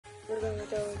We're gonna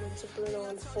go against Bruno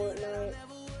on Fortnite.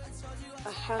 I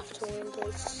have to win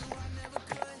this.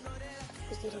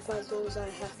 Because if I lose, I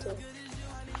have to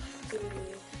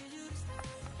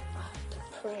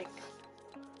prank.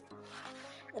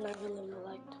 And I really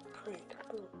like to prank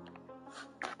Bruno.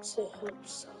 So hope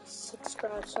so.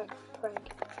 Subscribe so I can prank.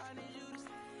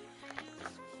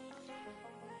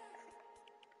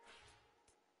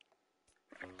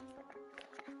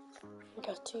 I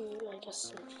got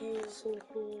some views in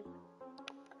here.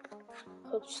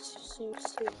 Hope to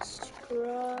subscribe.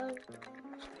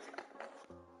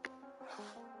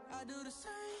 I do the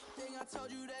same thing. I told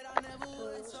you that I never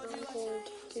would. So I'm going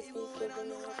to give you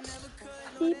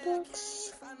V-Bucks.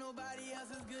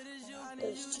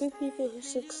 There's 2 people who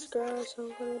subscribe, so I'm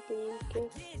gonna be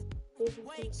giving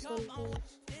them something.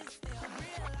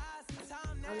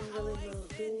 I don't really know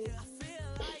who.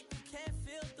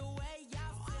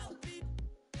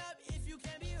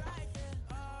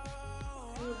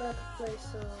 I'm about to play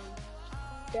some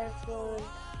Death Roll.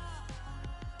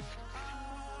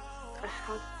 I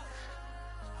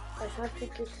have to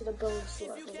get to the bonus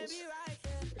levels.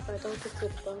 If I don't get to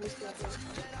the bonus levels,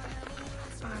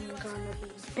 I'm gonna be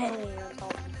banned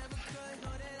on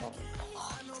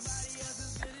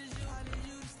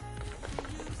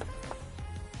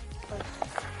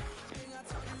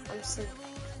I'm sick.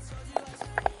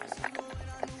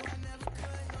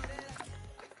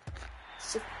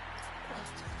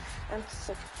 I'm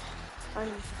sick. I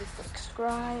need to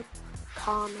subscribe,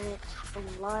 comment,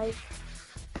 and like,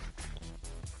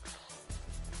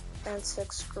 and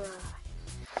subscribe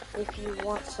if you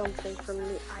want something from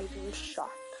the item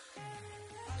shop.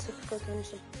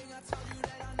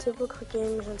 Typical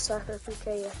games and Soccer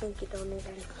PK, I think you don't need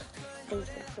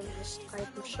anything from this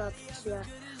item shop. So yeah,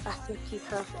 I think you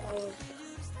have all of them.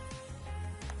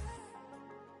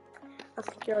 I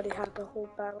think you already have the whole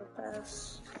battle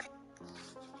pass.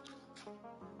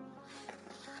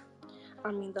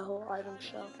 I mean the whole item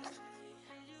shop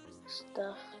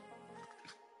stuff.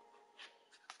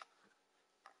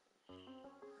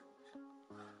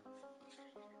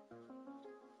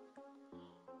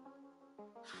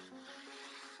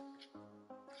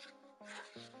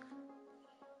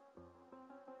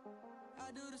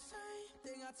 I do the same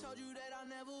thing. I told you that I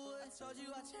never would. I told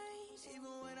you I changed, even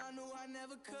when I knew I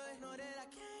never could. Know that I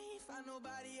can't find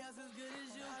nobody else as good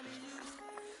as you. I need you to stay,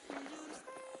 need you to stay.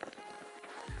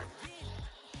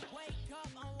 Wake up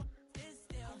on this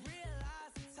still.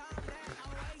 Realize the time that I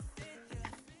wasted here.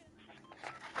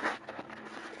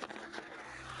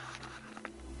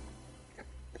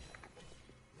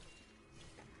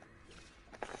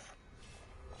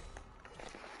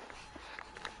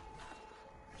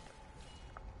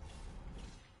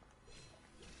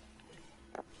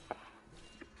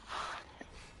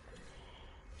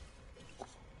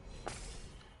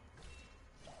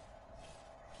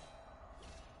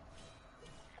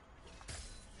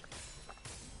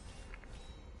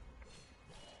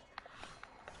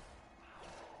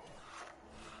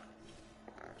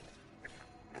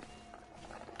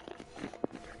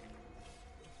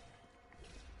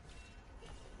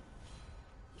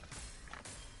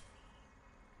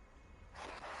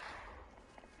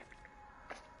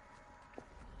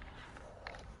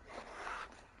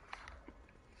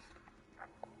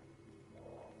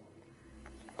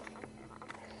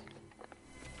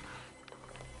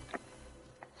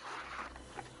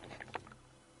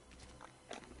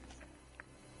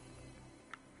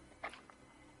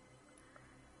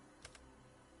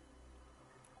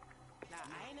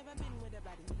 I ain't never been with a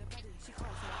baddie, she can't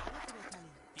say I look at the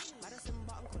tally. Madison,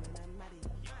 but I'm calling her Maddie.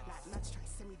 Like, Nudge try to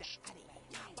send me that addy.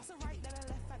 Bust a right, then I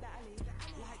left at the alley.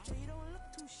 Like, Joe, you don't look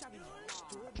too shabby.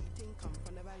 Do a big thing come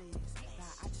from the valleys.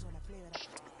 Like, I just wanna play with that.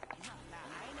 Like,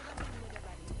 I ain't never been with a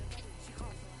baddie, she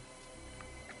can't say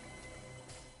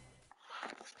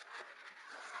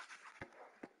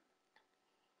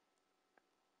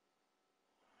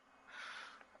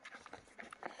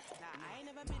I ain't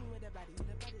never been with a baddie,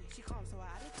 she can't, so I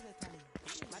added to the tally.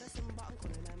 Madison, but I'm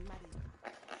calling her Maddie.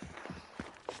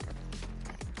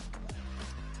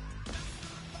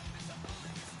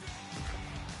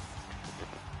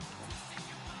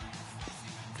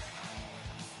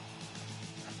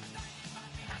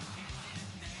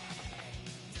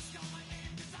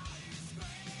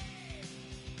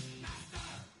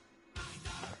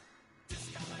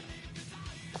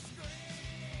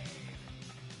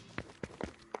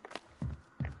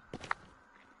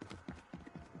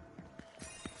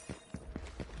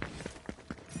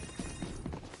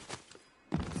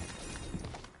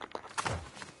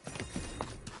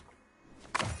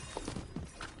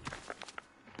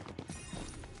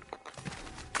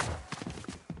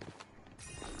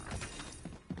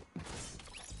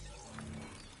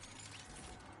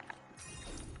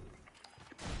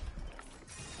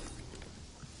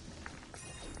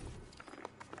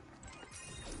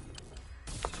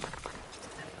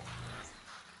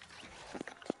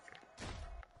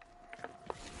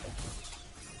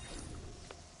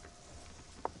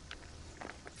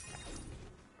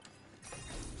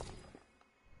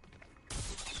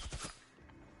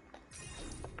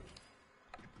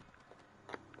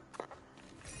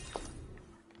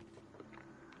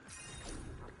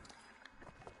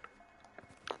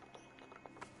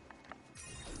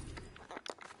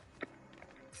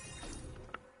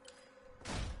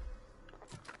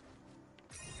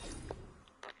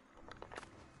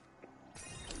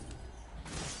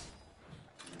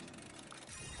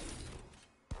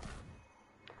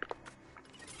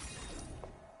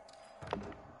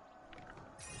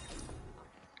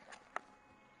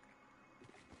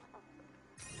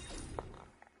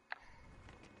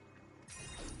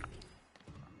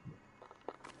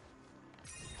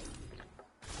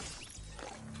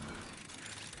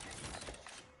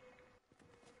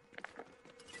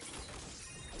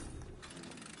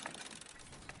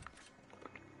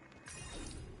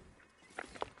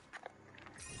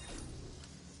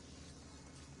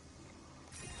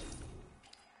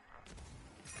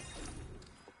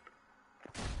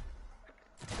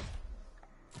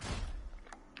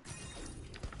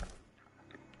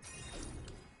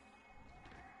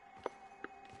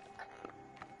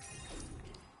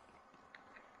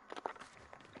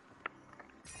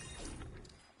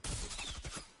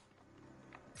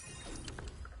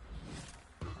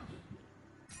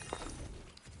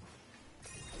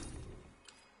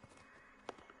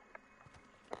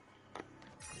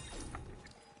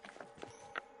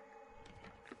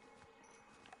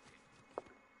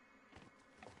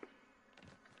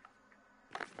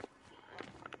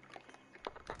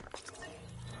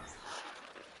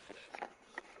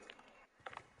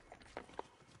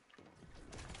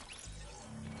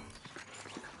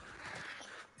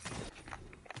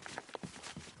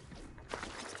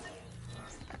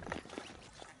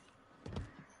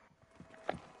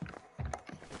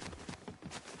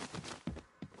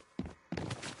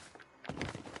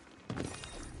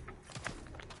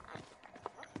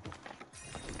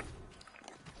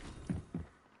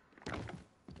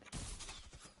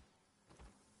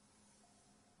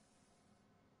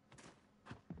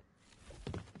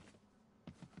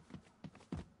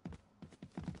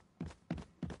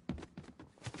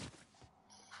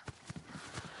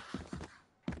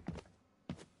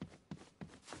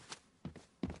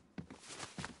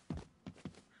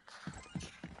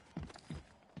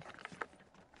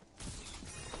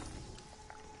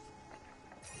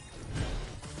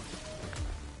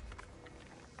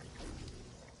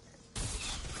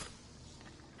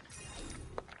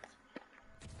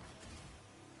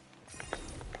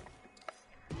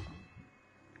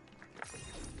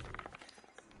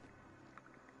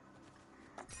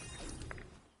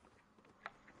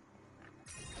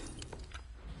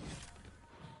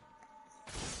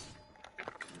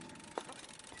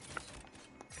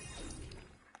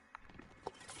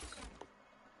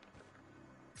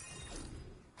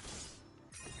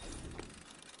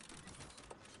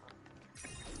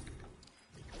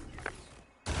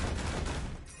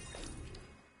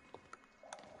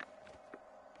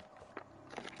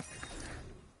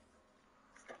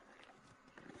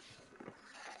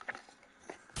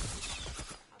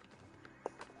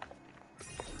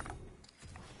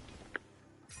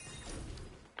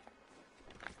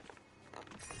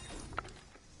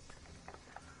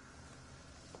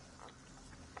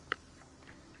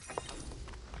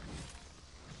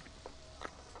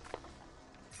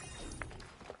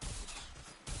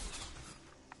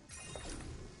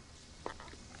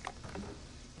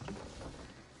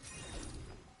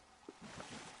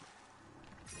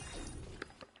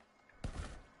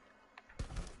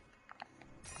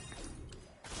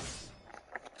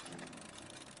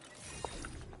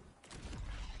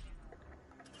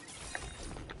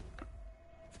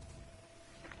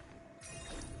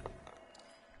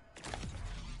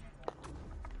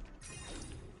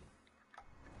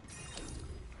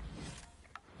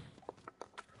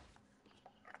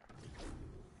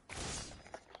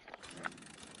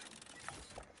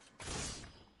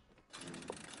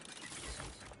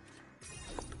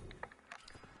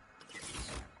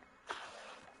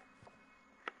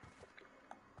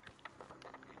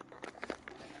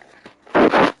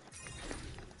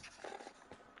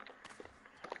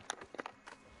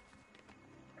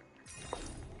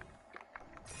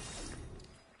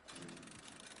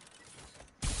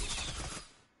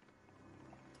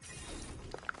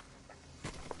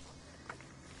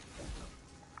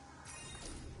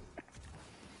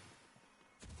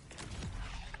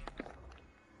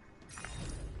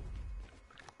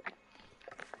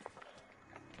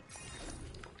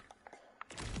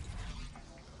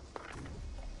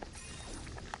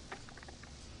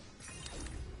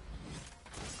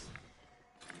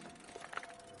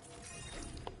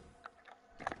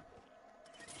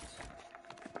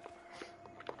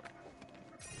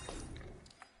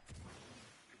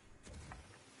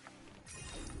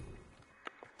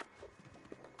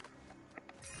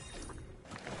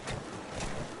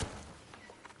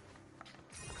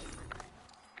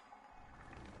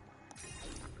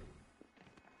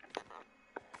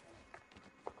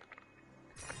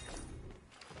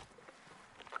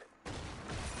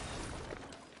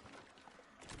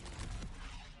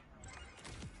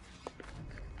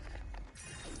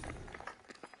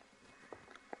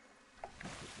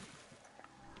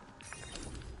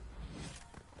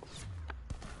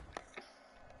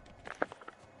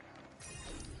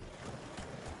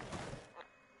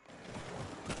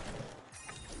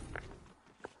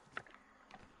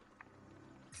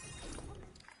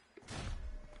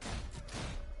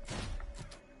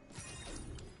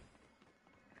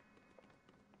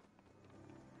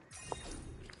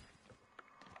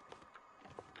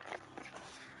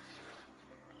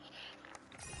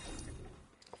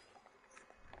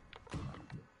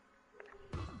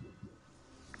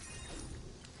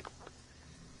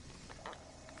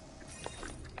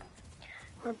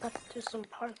 We're about to do some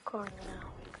parkour now.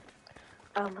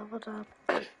 I leveled up,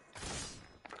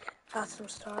 got some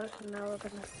stars, and now we're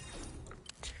gonna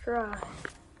try to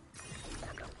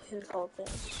complete this whole thing.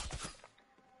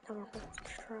 Now we're gonna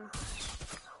try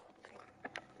this whole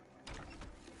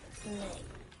thing. Nate.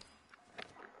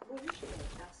 Well, you should be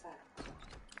outside.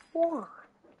 Why?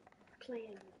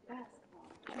 Playing basketball.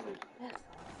 Playing basketball.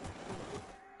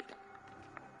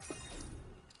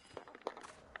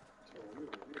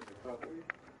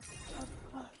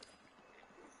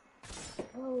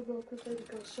 Oh, no, because they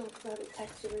go show because I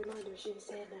text a reminder. She didn't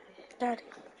say nothing.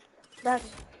 Daddy,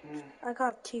 I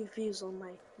got 2 views on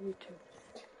my YouTube.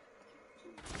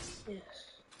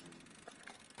 Yes.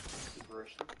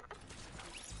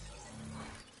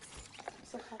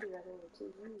 So how do you have only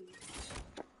 2 views?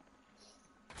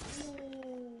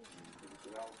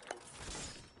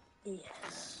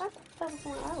 Yes. I thought that was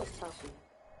when I was talking.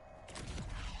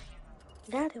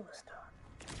 Daddy was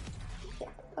talking. Yeah, I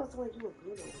thought that was when you and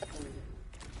Bruno was playing.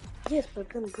 Yes, but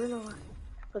then Bruno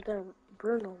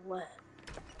left.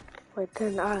 But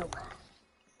then I left.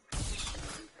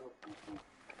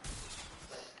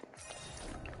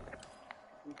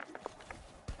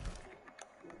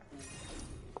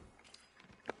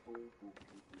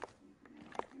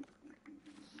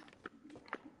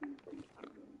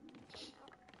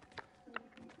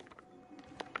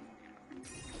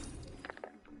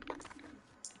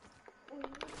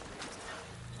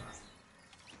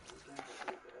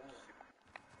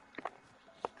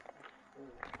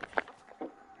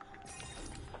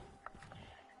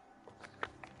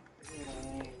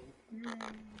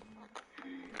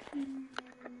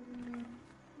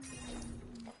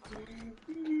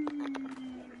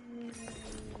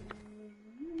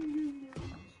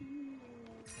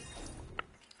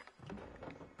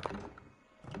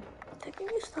 Can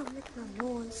you stop making a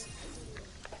noise?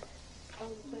 Oh,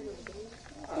 you playing with the game?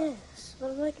 Yes,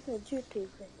 I'm making a YouTube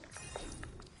video.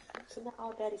 So now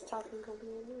all Daddy's talking gonna be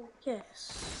in there? Yes.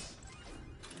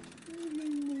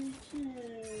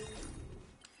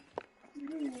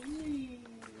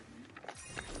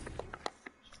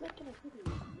 She's making a video.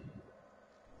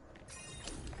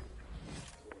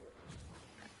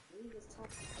 We was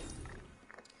talking.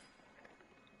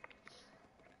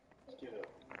 Get up.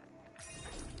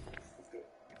 Let's go.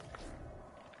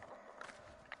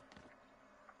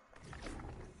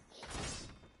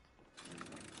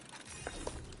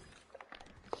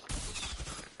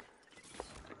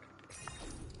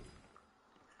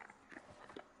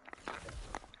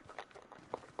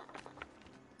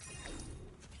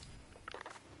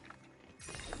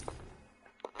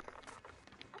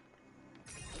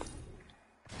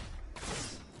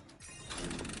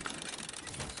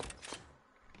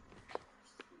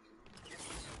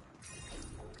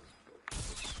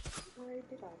 I already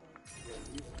did all that.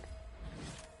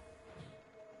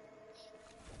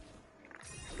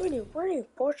 Where are you?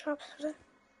 Pork chops today?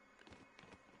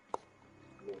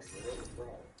 Yes.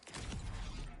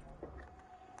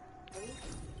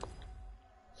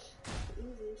 The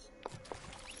easiest.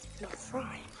 No,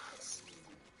 frying.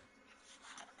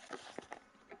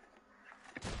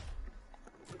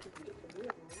 You can get the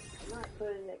real one. Not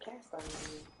putting that cast iron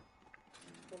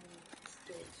in.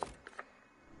 Stitch.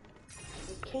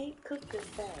 You can't cook this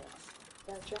fast.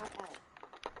 They'll dry out.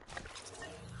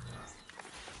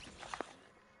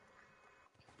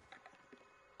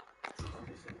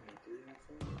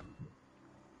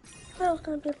 I thought it was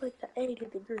gonna be like the 80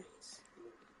 degrees.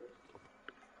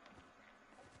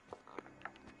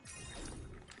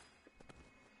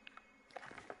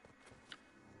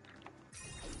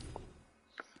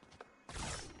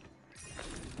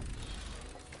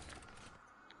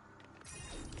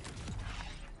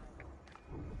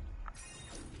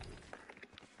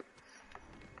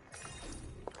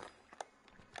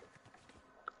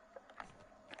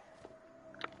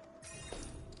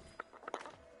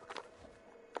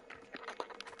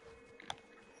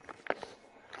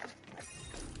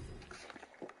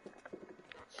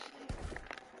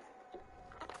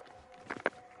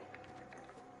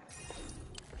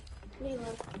 Mila,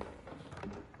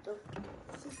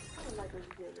 see, I don't like when you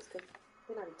do this because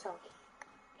we're not even talking.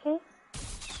 Hmm?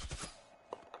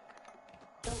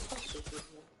 Don't post this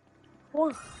video.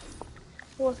 Why?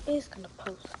 Well, it's gonna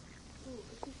post.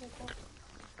 Because you can't talk.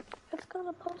 It's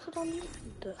gonna post it on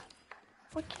YouTube though.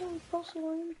 Why can't we post it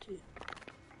on YouTube?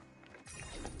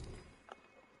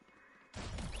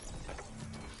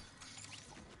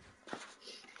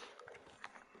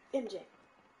 MJ.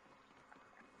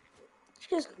 She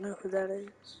doesn't know who that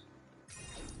is.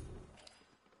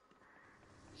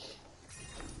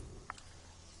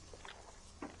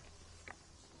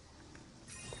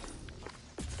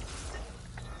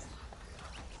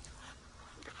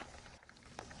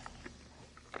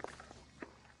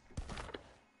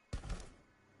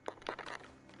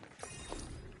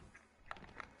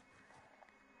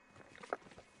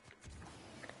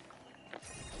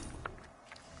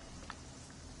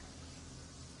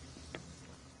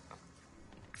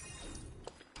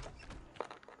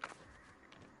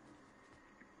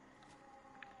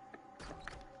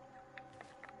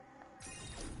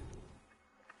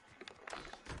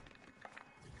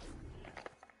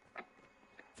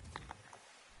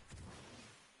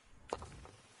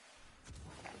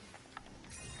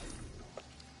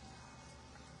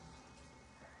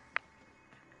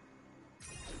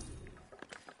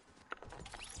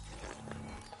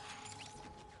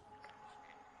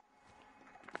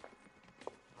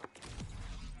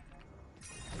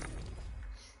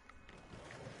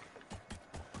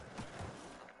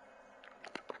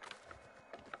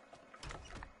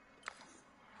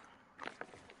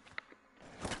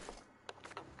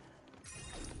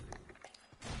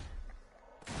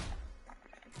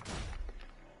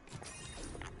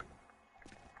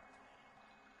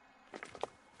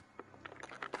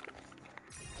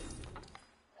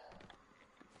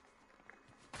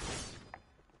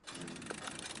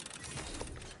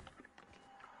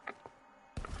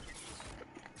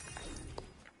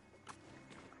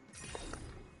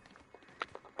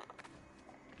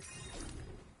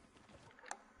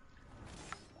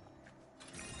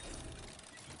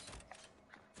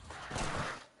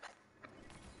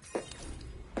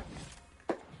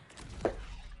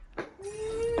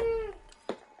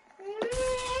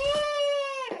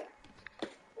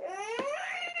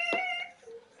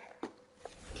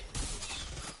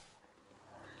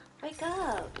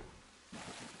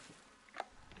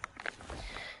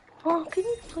 Can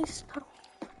you please stop?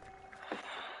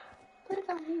 Put it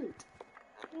on mute.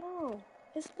 No,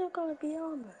 it's still gonna be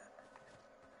on there.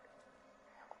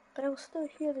 But I will still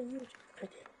hear the YouTube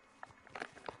video.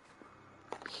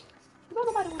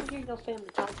 Nobody want to hear your family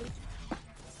talking.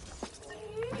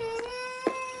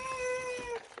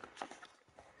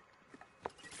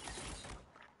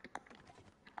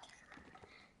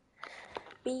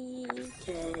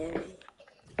 BK.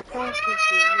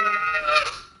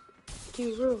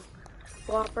 Q.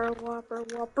 Whopper, Whopper,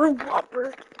 Whopper,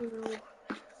 Whopper. Q.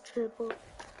 Triple.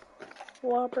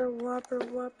 Whopper, Whopper,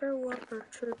 Whopper, Whopper.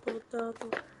 Triple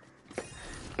double.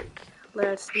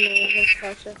 Let's make a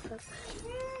touch of it.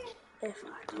 If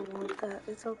I don't want that,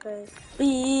 it's okay.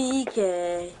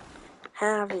 BK.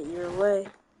 Have it your way.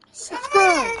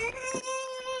 Subscribe.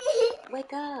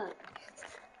 Wake up.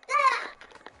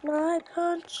 My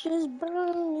punch is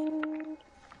burning.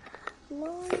 My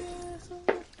eyes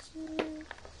are itching.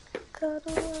 Cuddle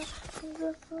up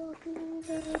the phone and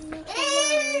the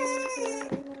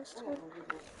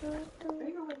Are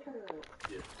you gonna wake her up?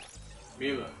 Yeah.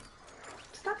 Mila.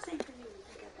 Stop saying her name.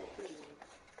 You got that pretty name.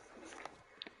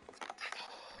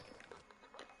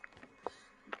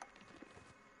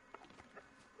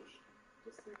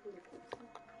 Just say pretty quick.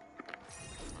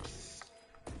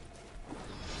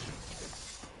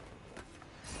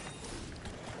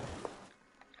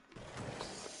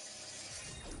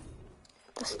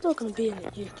 That's still gonna be in the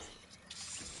YouTube.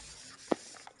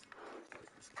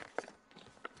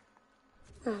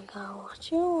 I got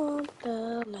what you want,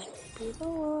 the lady you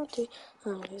don't want to.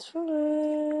 I'm just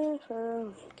forever,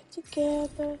 make it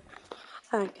together.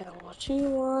 I got what you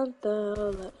want,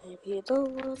 though, that maybe you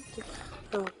don't want to.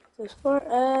 I'll make this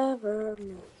forever,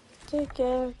 make it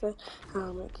together.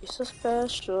 I'll make you so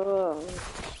special. I'll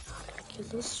make you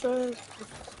so stressful.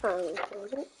 I'll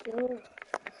make you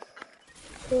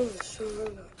so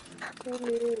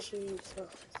delicious.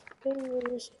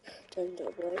 Delicious. Tender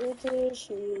bloody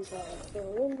dishes all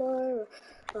over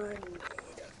my. I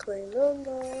need to clean them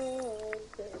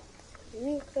up, baby.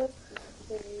 You help me,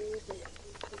 baby.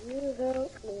 You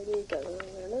help me because I'm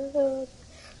gonna help.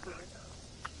 I know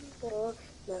you want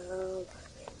now,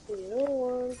 but maybe you don't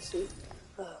want to.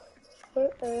 I'll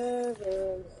forever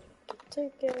make it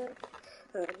together.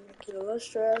 I'll make you less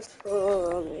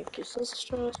stressful. I'll make you so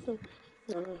stressful.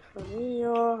 For me,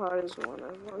 your heart is one I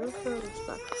wanna finish.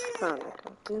 I'm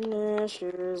cooking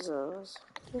issues,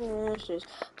 dishes,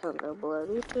 tender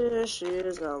bloody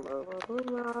dishes all over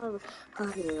my. I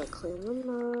need to clean them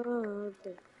up,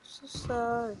 baby. So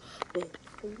sorry, baby.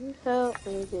 Will you help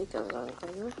me because I'm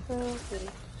gonna help you.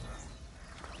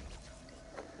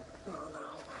 All I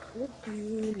wanna do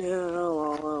now,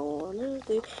 all I wanna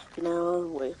do now is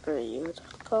wait for you to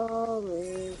call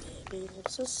me, baby. I'm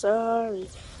so sorry.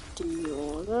 Do you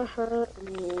wanna hurt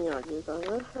me? Are you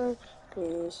gonna hurt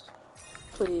me?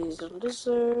 Please don't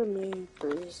desert me.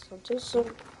 Please don't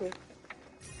desert me.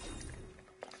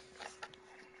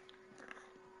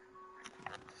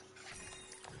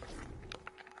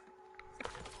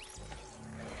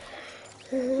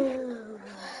 I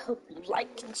hope you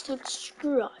like and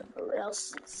subscribe, or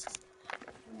else this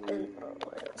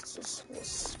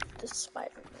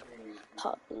Spider-Man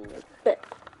pop in your bed.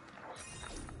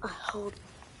 I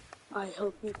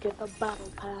hope you get a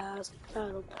battle pass. I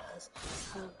hope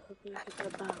you get a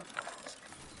battle pass.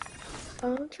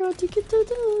 I'm trying to get to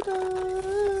do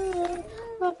that.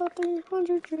 About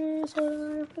 300 days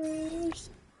on I finished.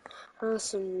 I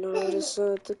some notice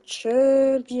of the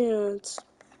champions.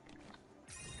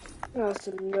 I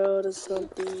some notice of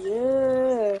the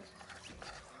air.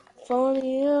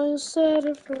 Funny how you said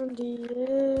it from the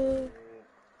air.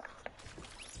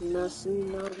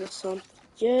 Nothing notice of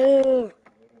the air.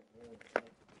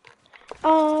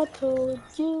 I told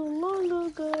you long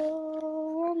ago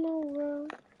on the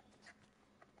road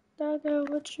that I got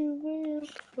what you waiting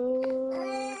for.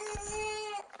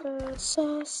 As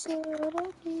I said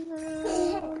up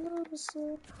now, I notice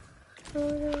it. I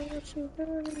got what you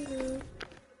waiting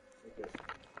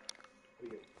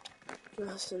for.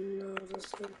 Nothing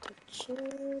notice of the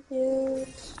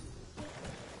champions.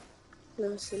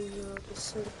 Nothing notice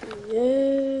of the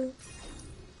air.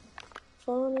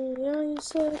 Funny how you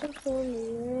said it from the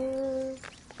air.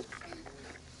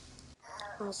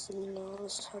 Nothing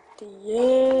notice of the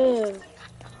air.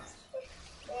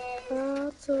 I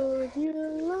told you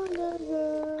long ago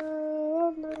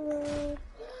on the road,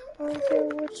 I get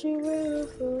what you waiting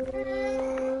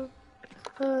for.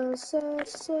 As I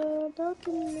said up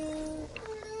in there,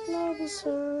 love is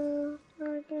her,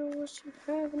 I get what you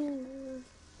have in there.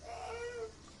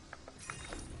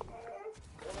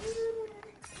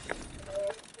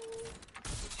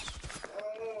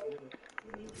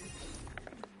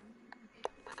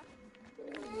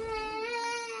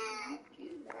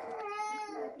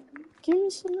 Give me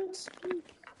some XP.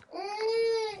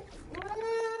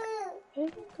 Hey,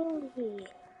 go ahead.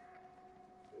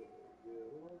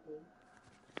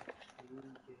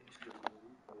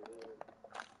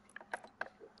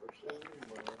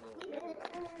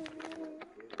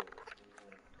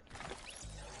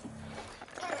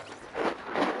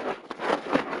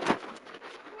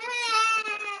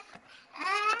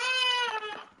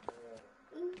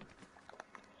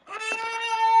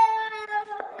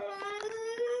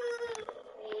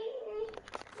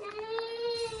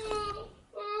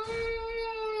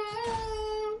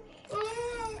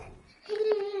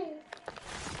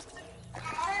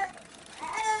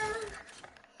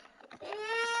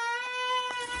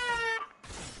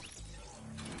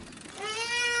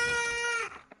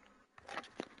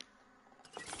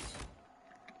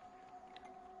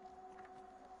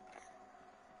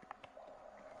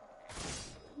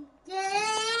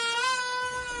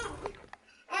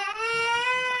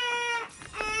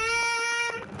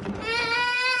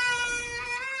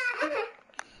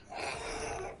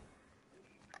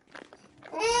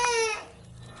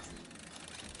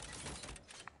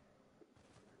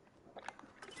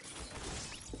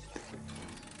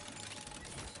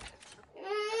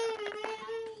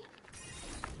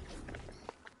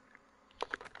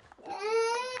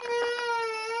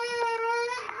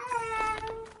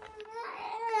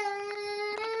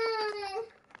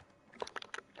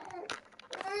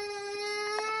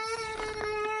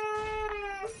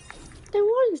 Then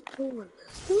why are you doing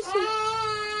this? Do some...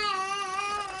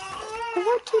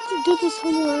 Why can't you do this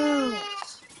somewhere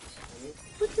else?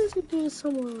 Why can't you do this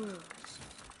somewhere else?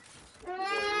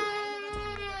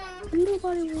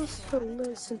 Nobody wants to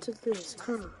listen to this,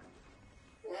 huh?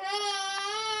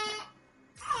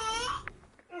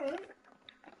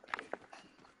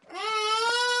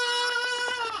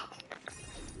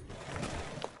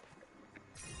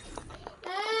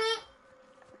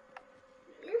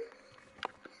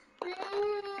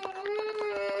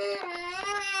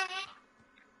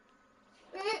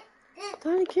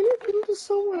 Daddy, can you do this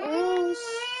somewhere else?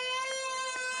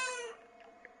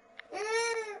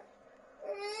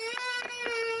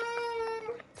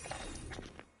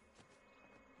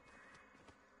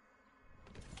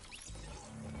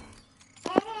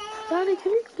 Daddy,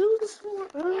 can you do this somewhere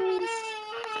else?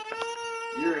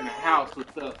 You're in the house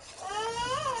with us.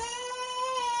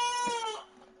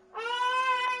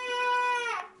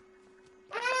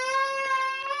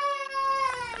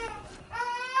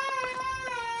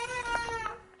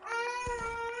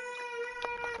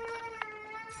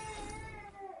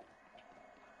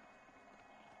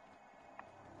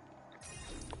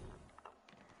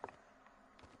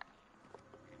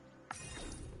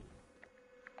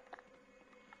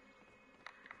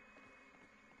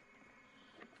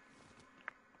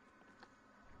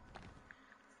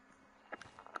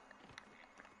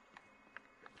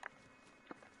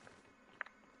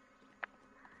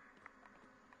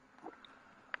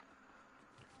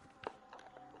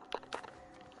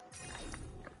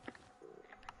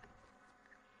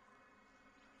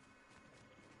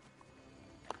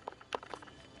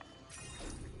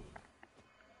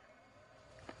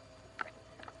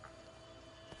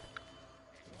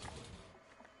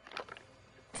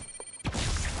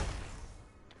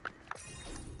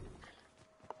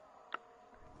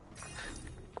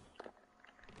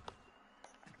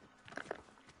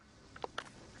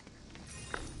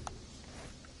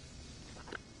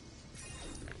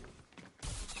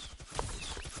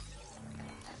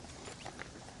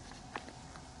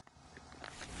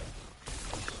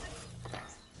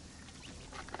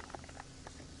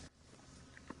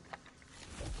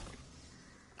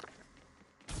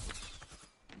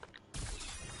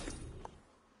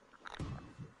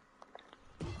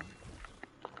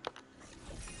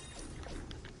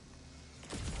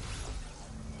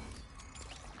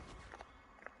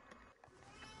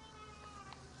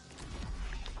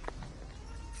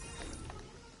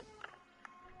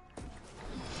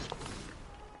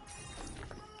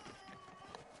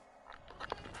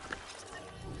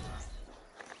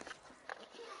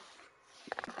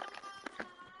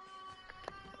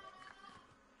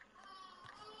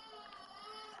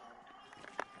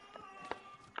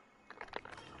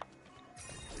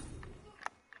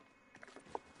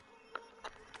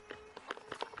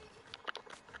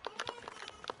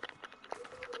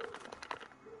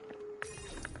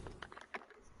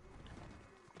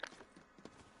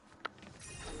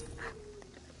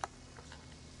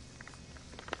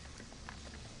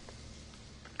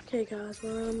 Okay guys,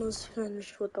 we're almost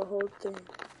finished with the whole thing.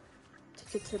 To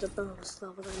get to the bonus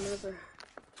level, I never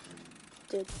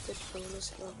did the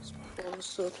bonus levels before,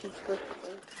 so keep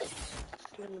quickly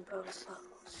doing the bonus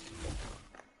levels.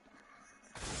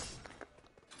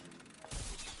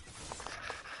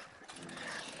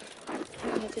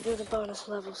 me to do the bonus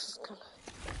levels is gonna.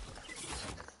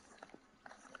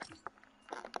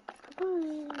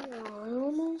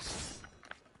 Almost.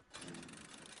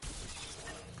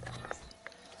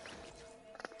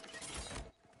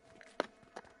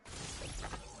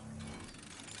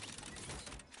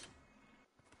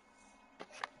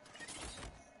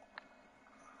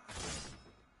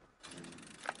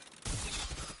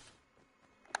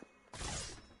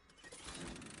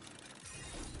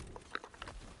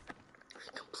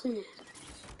 Completed.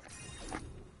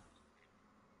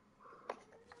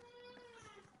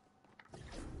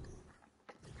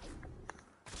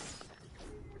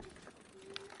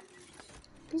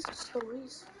 These are so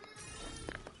easy.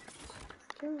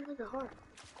 Can't make it hard.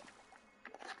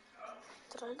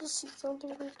 Did I just see something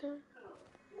right there?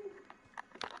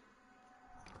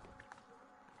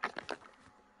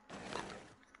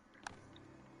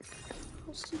 I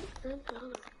don't see any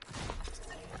other.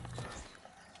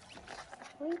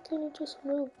 Why didn't it just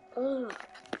move up?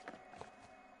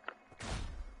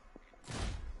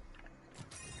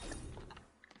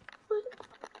 What?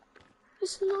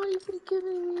 It's not even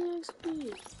giving me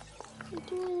XP. I'm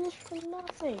doing this for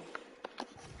nothing.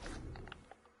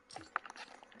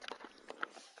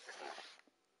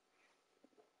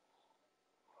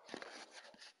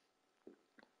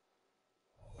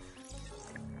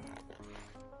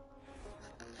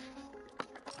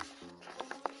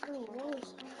 Oh, what is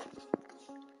it?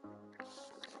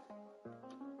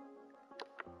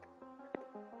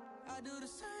 I do the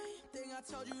same thing I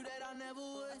told you that I never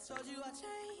would. Told you I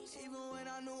changed, even when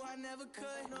I knew I never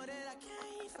could. Know that I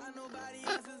can't find nobody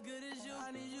else as good as you.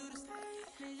 I need you to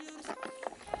stay, need you to stay.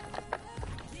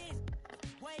 Again,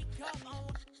 wake up on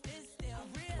this still.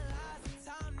 I realize the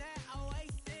time that I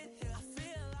wasted here. I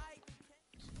feel like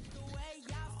the way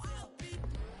y'all feel. Be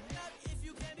up if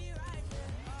you can be right.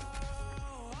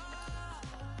 Oh,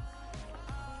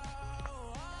 oh, oh,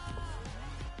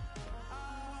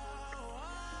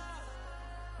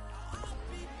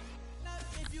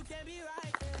 if you can be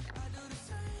right, I do the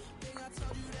same thing I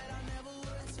told you that I never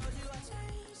would. Told you I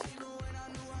changed, even when I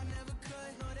knew I never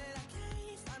could. Know that I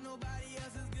can't find nobody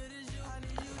else as good as you. I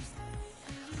need you to stay, need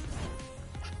you to stay.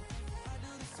 I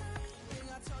do the same thing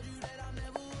I told you that I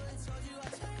never would. Told you I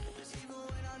changed, even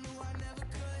when I knew I never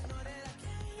could. Know that I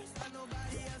can't find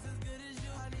nobody else as good as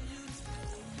you. I need you to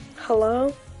stay. Hello?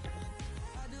 I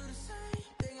do the same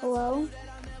thing I Hello? told you that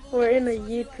I never would. We're in a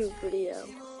YouTube video.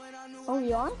 Oh,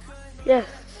 you are? Yes.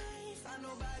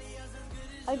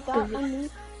 I got a new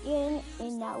skin,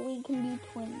 and now we can be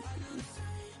twins.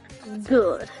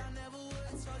 Good.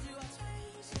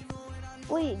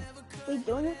 Wait,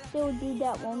 don't you still do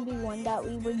that 1v1 that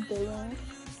we were doing?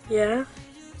 Yeah?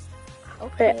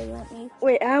 Okay, Wait, let me...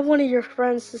 wait, add one of your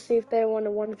friends to see if they want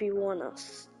to 1v1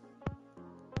 us.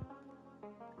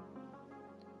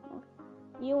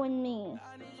 You and me.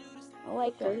 I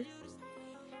like Okay.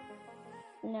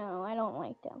 them. No, I don't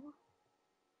like them.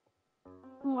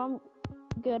 I'm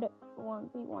good at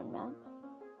 1v1 map.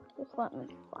 Just let me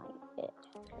find it.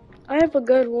 I have a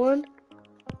good one.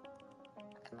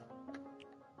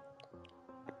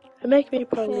 It make me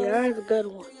probably. I have a good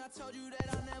one.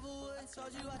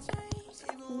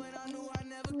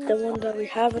 The one that we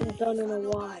haven't done in a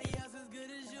while.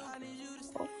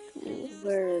 Okay.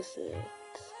 Where is it?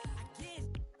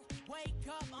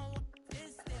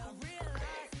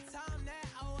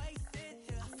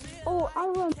 Oh, I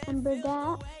remember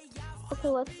that. Okay,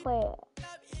 let's play it.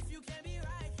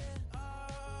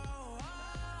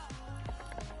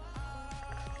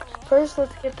 First,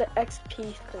 let's get the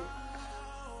XP thing.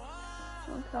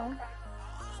 Okay.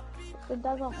 If it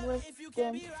doesn't work,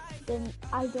 then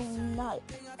I do not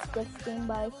this game,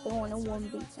 but I still want a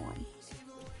 1v1.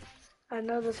 I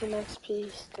know there's an XP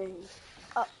thing.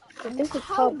 But this is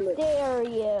How public. dare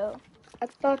you? I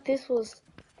thought this was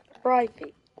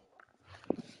private.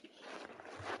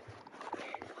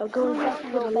 I'm going back to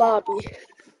the lobby.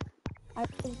 I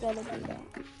just gotta do that.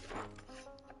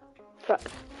 But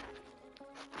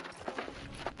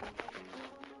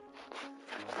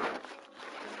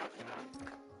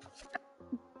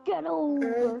Get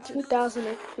over. 2,000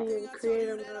 XP and create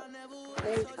a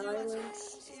great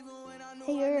islands.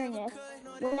 Hey Ernest,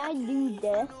 when I do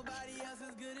this,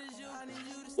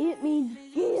 it means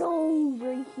get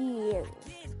over here.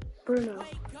 Bruno,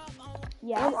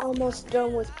 Yeah. I'm almost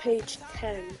done with page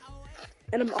 10.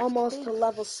 And I'm almost to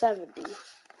level 70.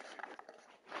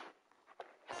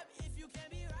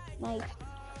 Nice.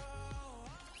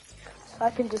 So I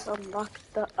can just unlock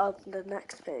the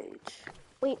next page.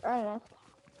 Wait, Ernest.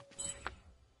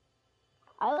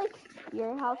 I like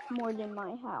your house more than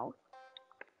my house.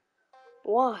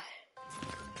 Why?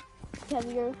 Because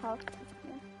your house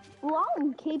is Well,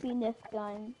 I'm keeping this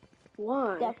gun.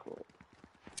 Why? Definitely.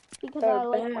 Because They're I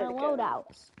like my bad loadout.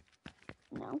 guns.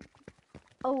 No.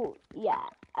 Oh, yeah.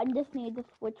 I just need to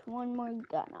switch one more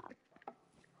gun up.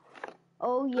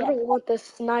 Oh, I yes. don't want the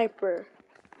sniper.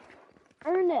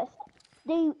 Ernest,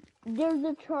 there's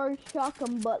a charged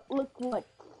shotgun, but look what.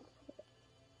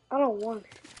 I don't want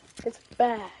it. It's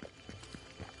bad.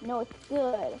 No, it's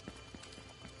good.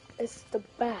 It's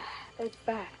bad. It's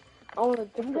bad. I want a I'm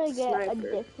different gonna get a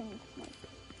sniper. different sniper.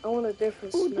 I want a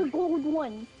different Ooh, the sniper. gold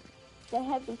one. The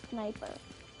heavy sniper.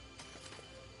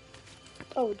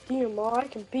 Oh, DMR, I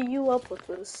can beat you up with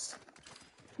this.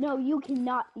 No, you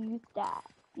cannot use that.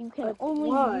 You can only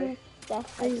why? use the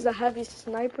I use a heavy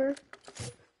sniper?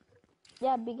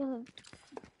 Yeah, because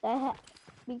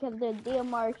the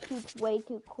DMR shoots way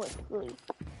too quickly.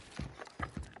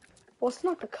 Well, it's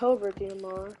not the Cobra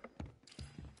DMR.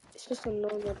 It's just a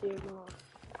normal DMR.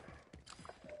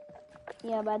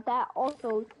 Yeah, but that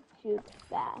also shoots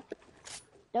fast.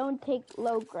 Don't take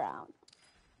low ground.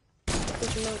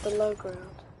 This is not the low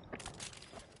ground.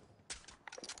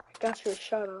 I got your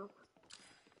shot off.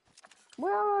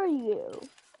 Where are you?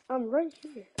 I'm right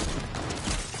here.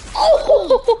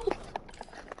 Oh!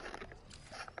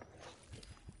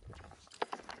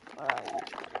 Where are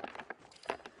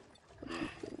you?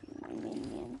 My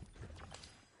minion.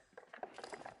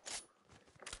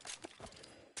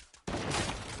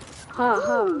 Ha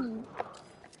ha.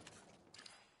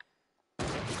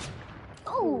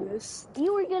 Oh, Missed.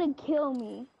 you were gonna kill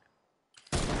me.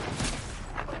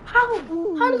 How?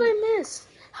 How did I miss?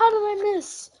 How did I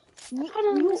miss? How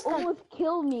did I You miss that? almost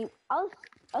killed me. I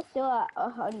was still at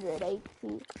 100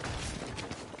 HP.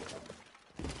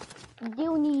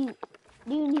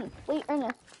 Wait,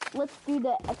 Ernest, let's do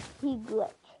the XP glitch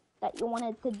that you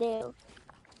wanted to do.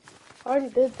 I already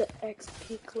did the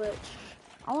XP glitch.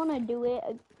 I want to do it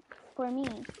for me.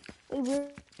 Wait,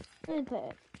 where is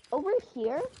it? Over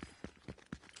here?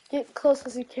 Get close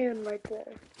as you can right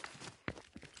there.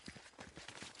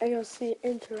 And you'll see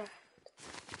interact.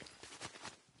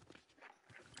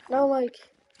 Now, like,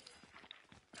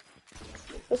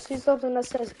 you'll see something that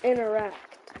says interact.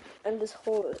 And just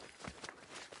hold it.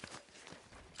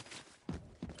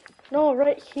 No,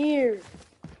 right here.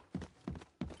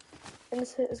 And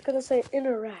it's gonna say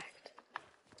interact.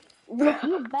 You have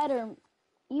to move.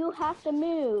 You have to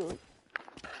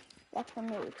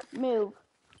move.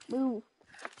 Move.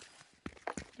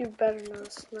 You better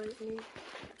not snipe me.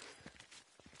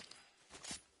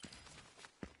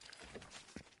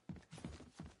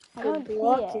 I You're don't see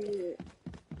blocking it. it.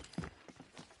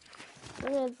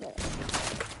 Where is it?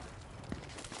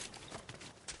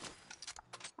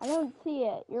 I don't see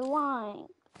it. You're lying.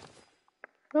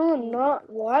 No, I'm not.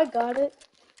 Well, I got it.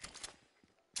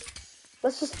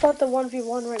 Let's just start the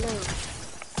 1v1 right now.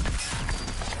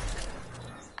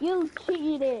 You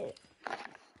cheated.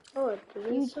 Oh,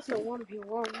 it's just a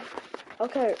 1v1.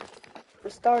 Okay, we're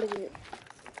starting it.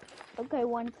 Okay,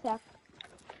 1 sec.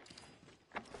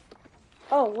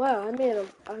 Oh wow, I made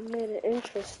an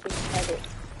interesting edit.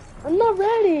 I'm not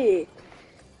ready.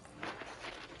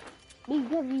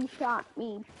 Because you shot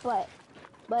me, but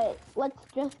let's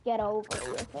just get over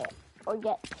with it. Or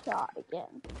get shot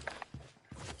again.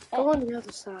 Go on the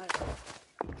other side.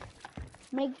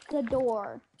 Make the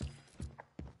door.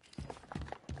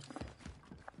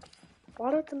 Why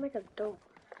do I have to make a door?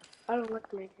 I don't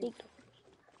like making doors.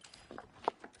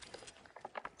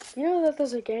 You know that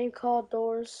there's a game called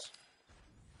Doors?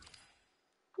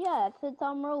 Yes, it's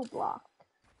on Roblox.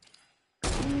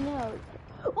 You know.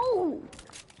 Oh!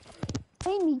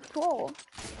 Made me troll.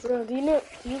 Bro, do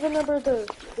you remember the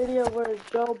video where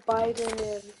Joe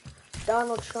Biden and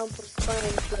Donald Trump was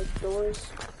playing like Doors?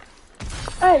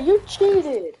 Hey, you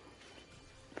cheated!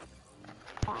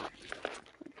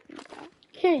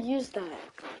 Can't use that.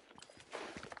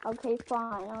 Okay,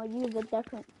 fine. I'll use a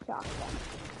different shotgun.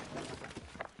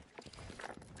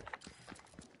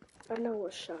 I know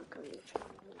what shotgun you're trying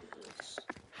to use.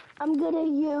 I'm gonna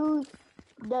use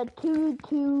the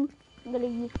 2-2. I'm gonna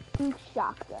use 2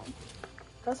 shotguns.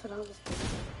 That's what I was doing.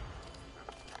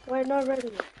 Wait, not ready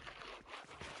yet.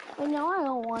 But no, I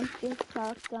don't want this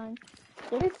shotgun.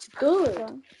 It's good.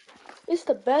 Gun. It's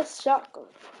the best shotgun.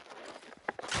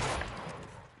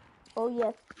 Oh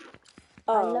yes.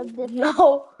 I love this.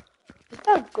 No. Is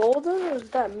that golden or is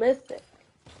that mythic?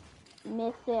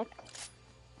 Mythic.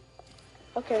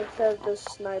 Okay, instead of this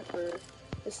sniper,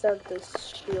 instead of this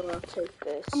shield, I'll take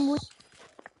this.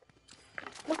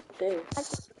 What's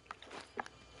this?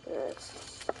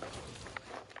 This.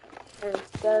 And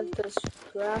instead of this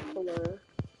grappler,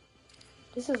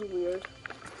 this is weird.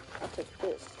 I'll take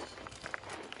this.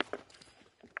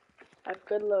 I've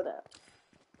good loadout.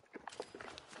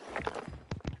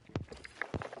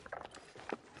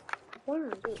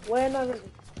 We're not ready.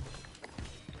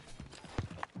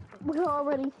 We're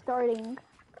already starting.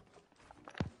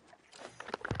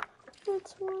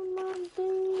 It's when my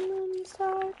demons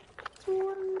hide. It's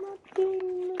when my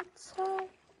demons hide.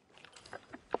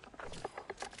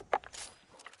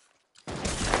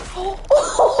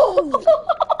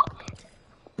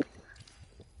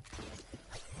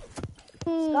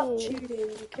 Stop cheating.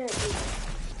 You can't do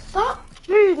that. Stop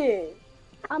cheating.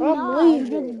 I'm I'm not.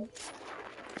 leaving.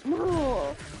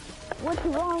 No. What's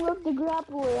wrong with the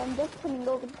grappler? I'm just coming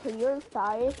over to your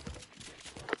side.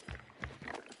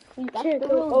 You That's can't the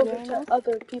go rules, over to Ernest.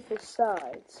 other people's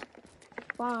sides.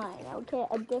 Fine, I'll get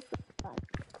a different one.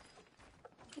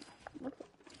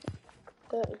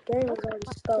 The game has already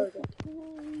started.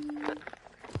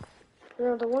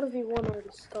 No, the 1v1 already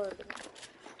started.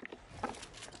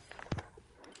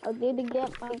 I need to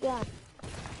get my gun.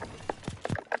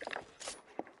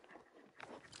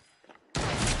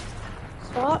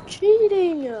 Stop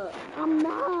cheating! I'm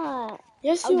not.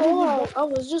 Yes, I'll you give you are. the- I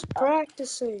was just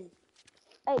practicing.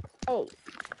 Hey.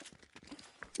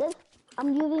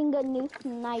 I'm using a new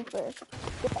sniper.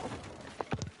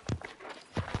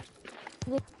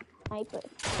 This sniper.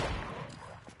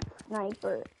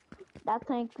 That's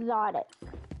an exotic.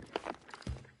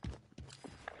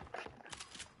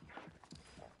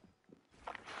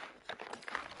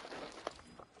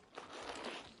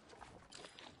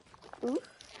 Oof.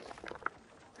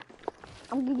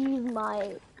 I'm gonna use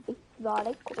my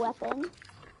exotic weapon.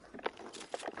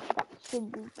 That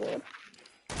should be good.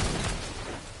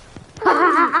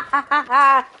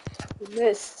 You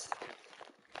missed.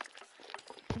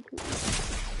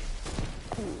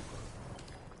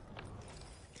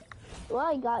 Well,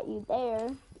 I got you there.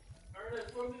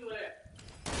 Ernest, where you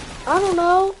at? I don't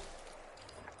know.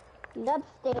 He's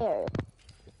upstairs.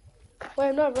 Wait,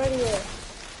 I'm not ready yet.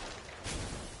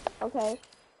 Okay.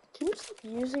 Can you stop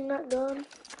using that gun?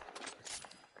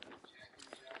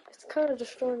 It's kind of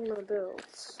destroying my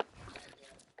builds.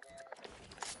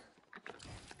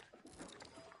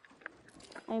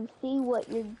 I see what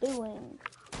you're doing.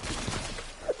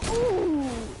 Ooh.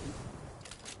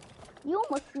 You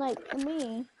almost sniped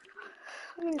me.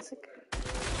 I mean, it's okay.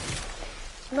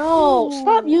 No, Ooh.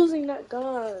 stop using that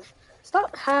gun.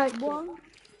 Stop hacking. What?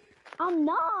 I'm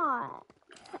not.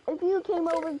 If you came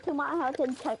over to my house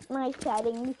and checked my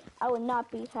settings, I would not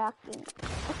be hacking.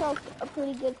 I saw a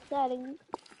pretty good setting.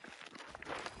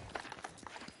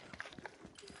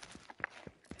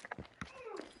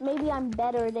 Maybe I'm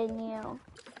better than you.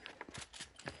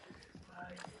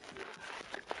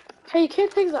 Hey, you can't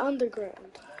take the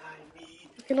underground.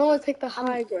 You can only take the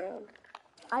high ground.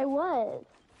 I was.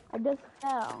 I just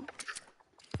fell.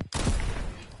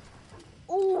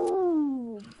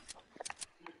 Ooh.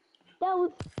 That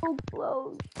was so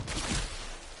close.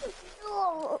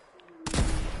 Oh.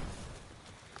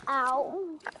 Ow.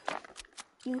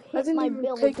 You I hit didn't my even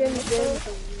bill take with any a damage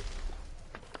missile. on you.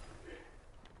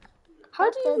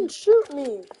 How'd you even shoot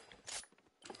me?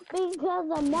 Because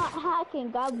I'm not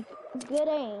hacking. I have good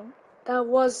aim. That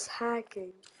was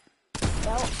hacking.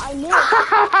 Well, I missed.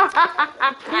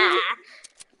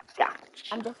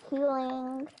 I'm just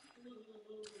healing.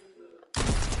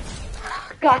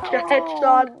 Got your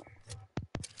headshot.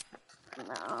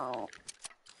 No.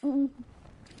 You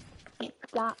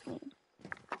got me.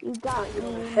 You got me,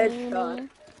 Headshot. meanie.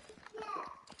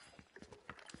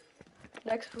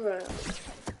 Next round.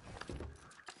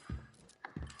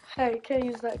 Hey, you can't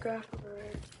use that graphic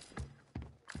array.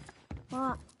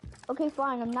 Okay,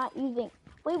 fine. I'm not using.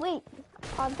 Wait.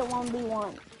 Pause the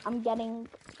 1v1. I'm getting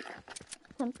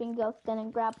something else than a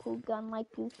grapple gun, like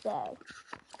you said.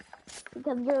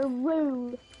 Because you're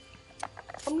rude.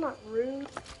 I'm not rude.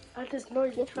 I just know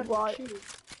you're Yes, trying you are. to cheat.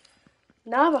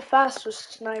 Now I'm a faster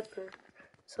sniper,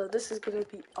 so this is gonna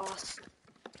be awesome.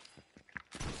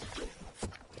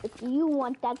 If you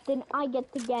want that, then I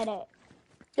get to get it.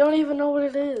 You don't even know what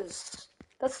it is.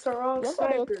 That's the wrong Yes,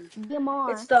 sniper. it is.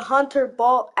 DMR. It's the Hunter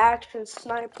Ball Action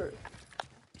Sniper.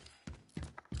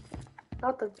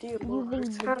 Not the DMR.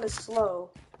 It's kind of slow.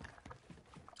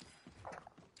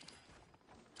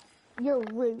 You're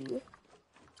rude.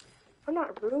 I'm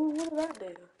not rude. What did I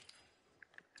do?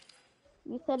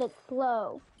 You said it's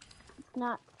slow. It's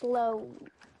not slow.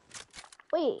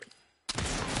 Wait.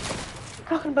 I'm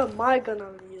talking about my gun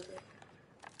I'm using.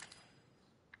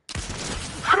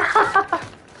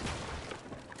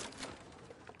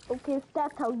 Okay, if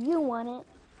that's how you want it.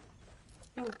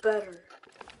 You better.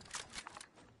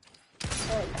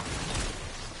 Hey.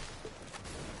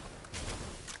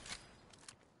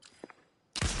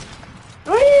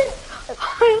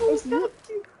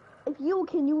 If you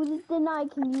can use it, then I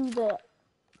can use it.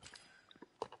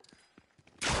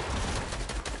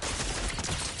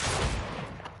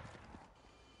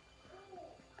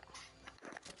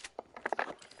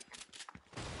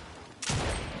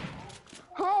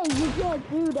 Hey, you can't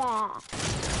do that.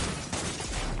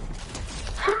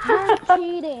 You're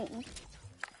cheating.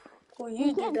 Well, You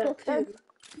you do can't that just start. too.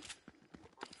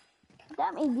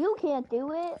 That means you can't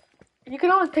do it. You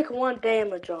can only take 1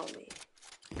 damage on me.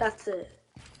 That's it.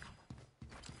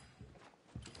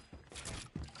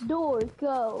 Doors,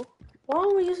 go. Why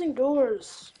are we using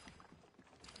doors?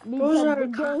 Because are the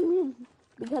game is.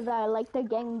 Because I like the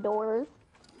game doors.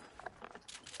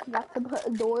 That's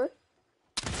the door.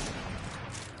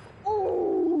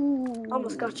 Ooh.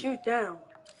 Almost got you down.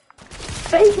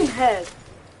 Bacon head.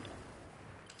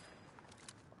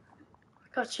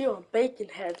 Got you on bacon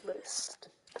head list.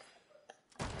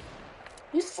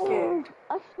 You scared?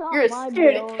 I shot You're a my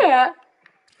scared build. cat.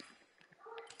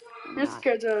 You're Not.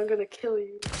 scared that I'm gonna kill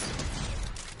you.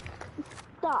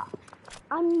 Stop.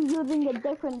 I'm using a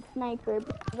different sniper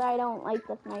because I don't like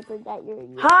the sniper that you're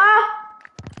using. Huh?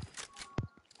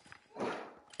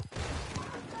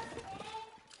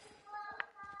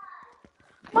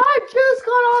 I just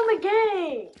got on the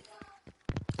game.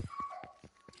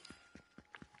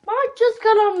 I just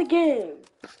got on the game.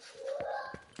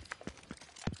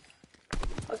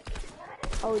 Okay.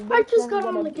 Oh, I this just isn't got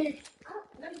on gonna the be. game.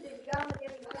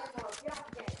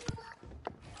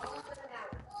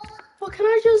 Well, can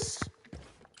I just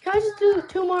do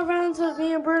 2 more rounds of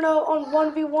me and Bruno on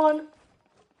 1v1?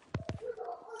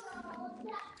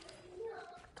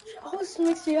 It always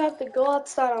makes you have to go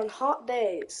outside on hot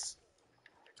days.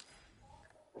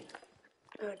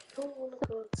 I don't want to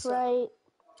go outside. Right.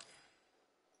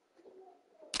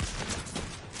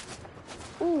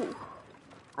 Ooh.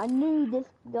 I knew this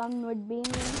gun would be me.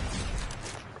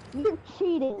 You're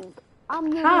cheating. I'm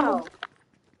using How?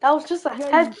 That was just a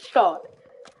headshot.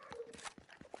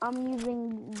 I'm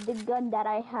using the gun that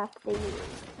I have to use.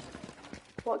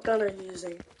 What gun are you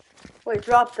using? Wait,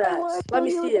 drop Why that. are Let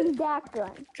me you see using it. that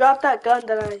gun? Drop that gun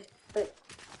that I... Wait.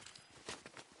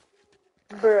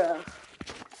 Bruh.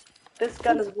 This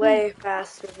gun is way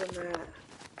faster than that.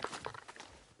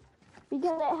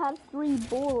 Because it has 3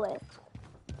 bullets.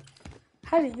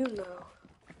 How do you know?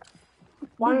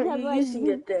 Why aren't you using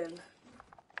it then?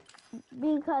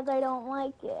 Because I don't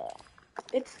like it.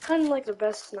 It's kind of like the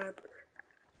best sniper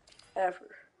ever.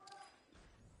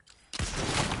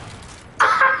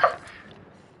 Ah!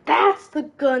 That's the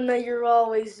gun that you're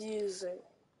always using.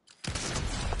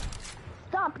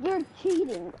 Stop, you're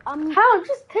cheating. How? I'm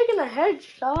just taking a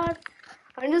headshot.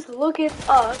 I'm just looking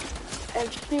up and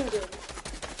shooting.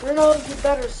 Bruno, you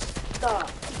better stop.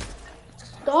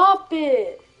 Stop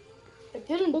it. I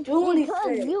didn't do Because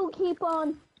anything. you keep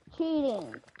on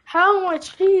cheating. How am I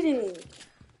cheating?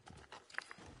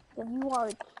 Because you are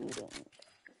cheating.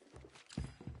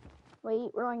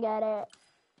 Wait, we're gonna get it.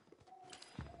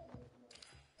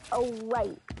 Oh,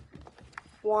 right.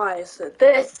 Why is it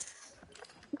this?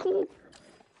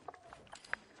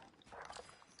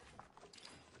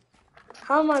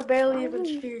 How am I barely even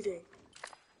cheating?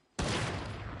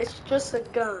 It's just a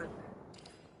gun.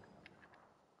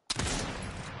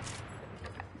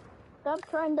 Stop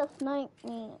trying to snipe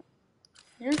me.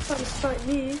 You're trying to snipe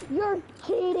me. You're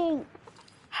cheating.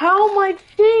 How am I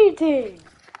cheating?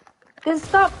 Then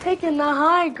stop taking the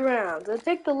high ground and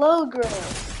take the low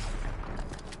ground.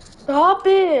 Stop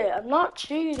it. I'm not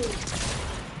cheating.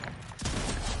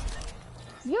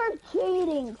 You're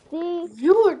cheating, see?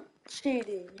 You're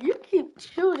cheating. You keep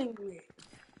shooting me.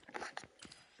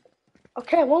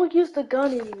 Okay, I won't use the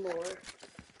gun anymore.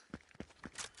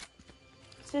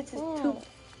 Since it's too...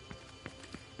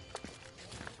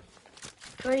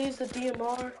 Can I use the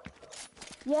DMR?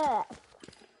 Yeah.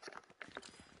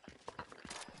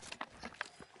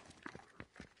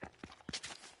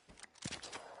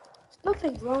 There's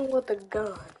nothing wrong with the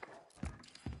gun.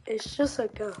 It's just a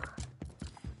gun.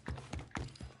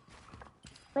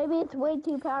 Maybe it's way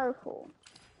too powerful.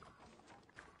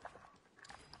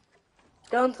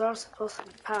 Guns are supposed to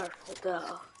be powerful,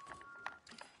 duh.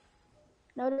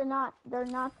 No, they're not. They're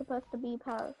not supposed to be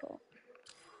powerful.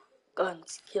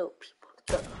 Guns kill people,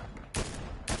 duh.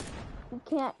 You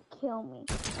can't kill me.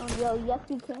 Oh, yo, yes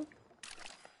you can.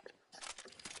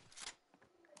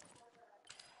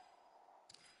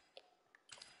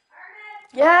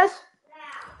 Yes?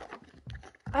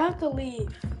 I have to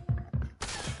leave.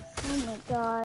 Oh my god.